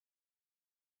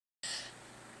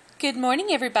Good morning,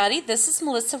 everybody. This is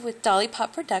Melissa with Dolly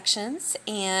Pop Productions,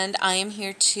 and I am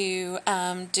here to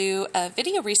do a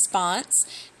video response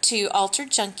to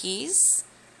Alterjunkie's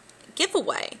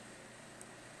giveaway.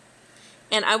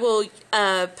 And I will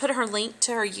put her link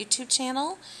to her YouTube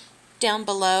channel down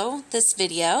below this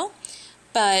video.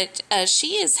 But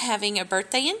she is having a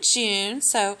birthday in June,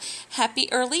 so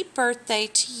happy early birthday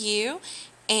to you.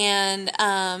 And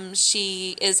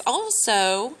she is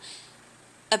also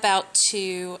about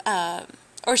to,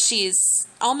 or she's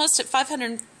almost at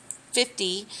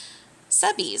 550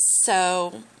 subbies.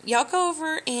 So y'all go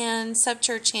over and sub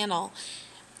to her channel.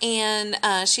 And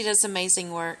she does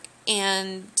amazing work.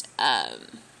 And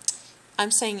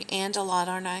I'm saying "and" a lot,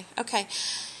 aren't I? Okay.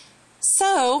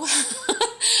 So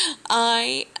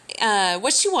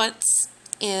what she wants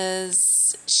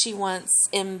is she wants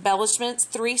embellishments,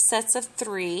 3 sets of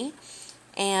 3,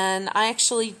 and I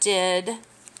actually did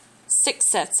 6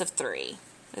 sets of 3,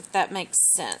 if that makes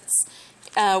sense.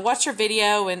 Watch her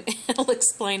video and it'll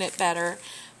explain it better.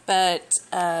 But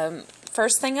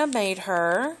first thing I made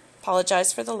her,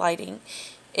 apologize for the lighting,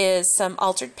 is some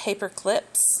altered paper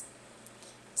clips.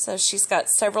 So she's got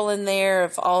several in there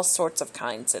of all sorts of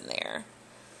kinds in there.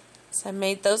 So I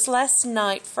made those last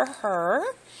night for her.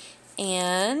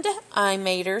 And I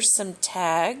made her some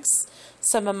tags,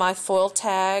 some of my foil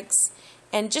tags,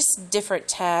 and just different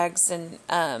tags, and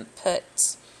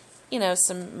put, you know,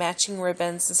 some matching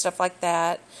ribbons and stuff like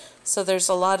that. So there's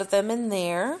a lot of them in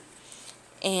there.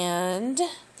 And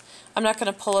I'm not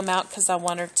going to pull them out because I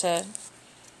want her to,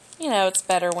 you know, it's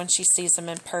better when she sees them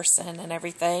in person and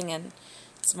everything, and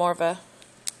it's more of a,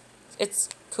 it's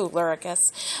cooler, I guess.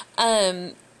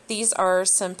 These are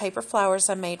some paper flowers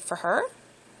I made for her.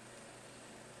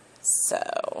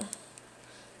 So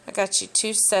I got you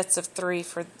 2 sets of 3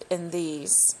 in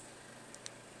these,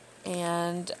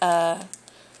 and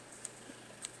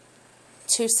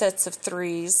 2 sets of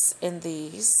 3s in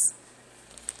these,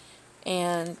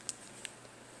 and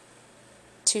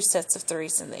 2 sets of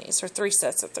 3s in these, or 3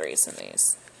 sets of 3s in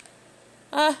these.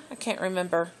 I can't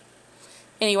remember.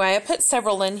 Anyway, I put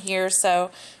several in here,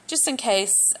 so just in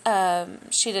case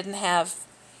she didn't have,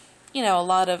 you know, a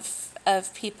lot of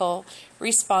people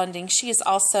responding. She is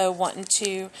also wanting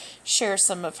to share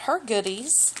some of her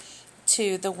goodies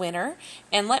to the winner.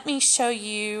 And let me show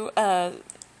you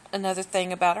another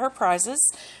thing about her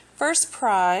prizes. First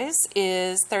prize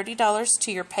is $30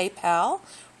 to your PayPal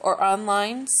or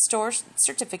online store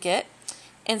certificate.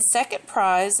 And second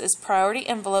prize is priority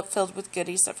envelope filled with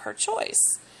goodies of her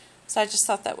choice. So I just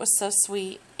thought that was so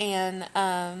sweet. And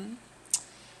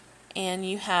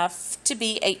you have to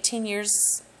be 18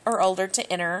 years or older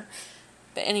to enter.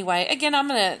 But anyway, again, I'm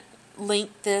going to link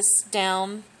this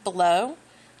down below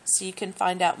so you can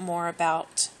find out more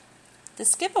about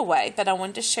this giveaway. But I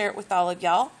wanted to share it with all of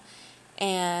y'all.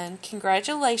 And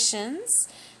congratulations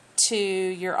to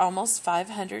your almost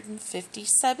 550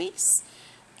 subbies.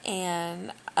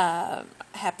 And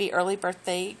happy early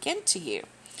birthday again to you.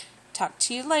 Talk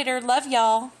to you later. Love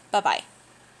y'all. Bye-bye.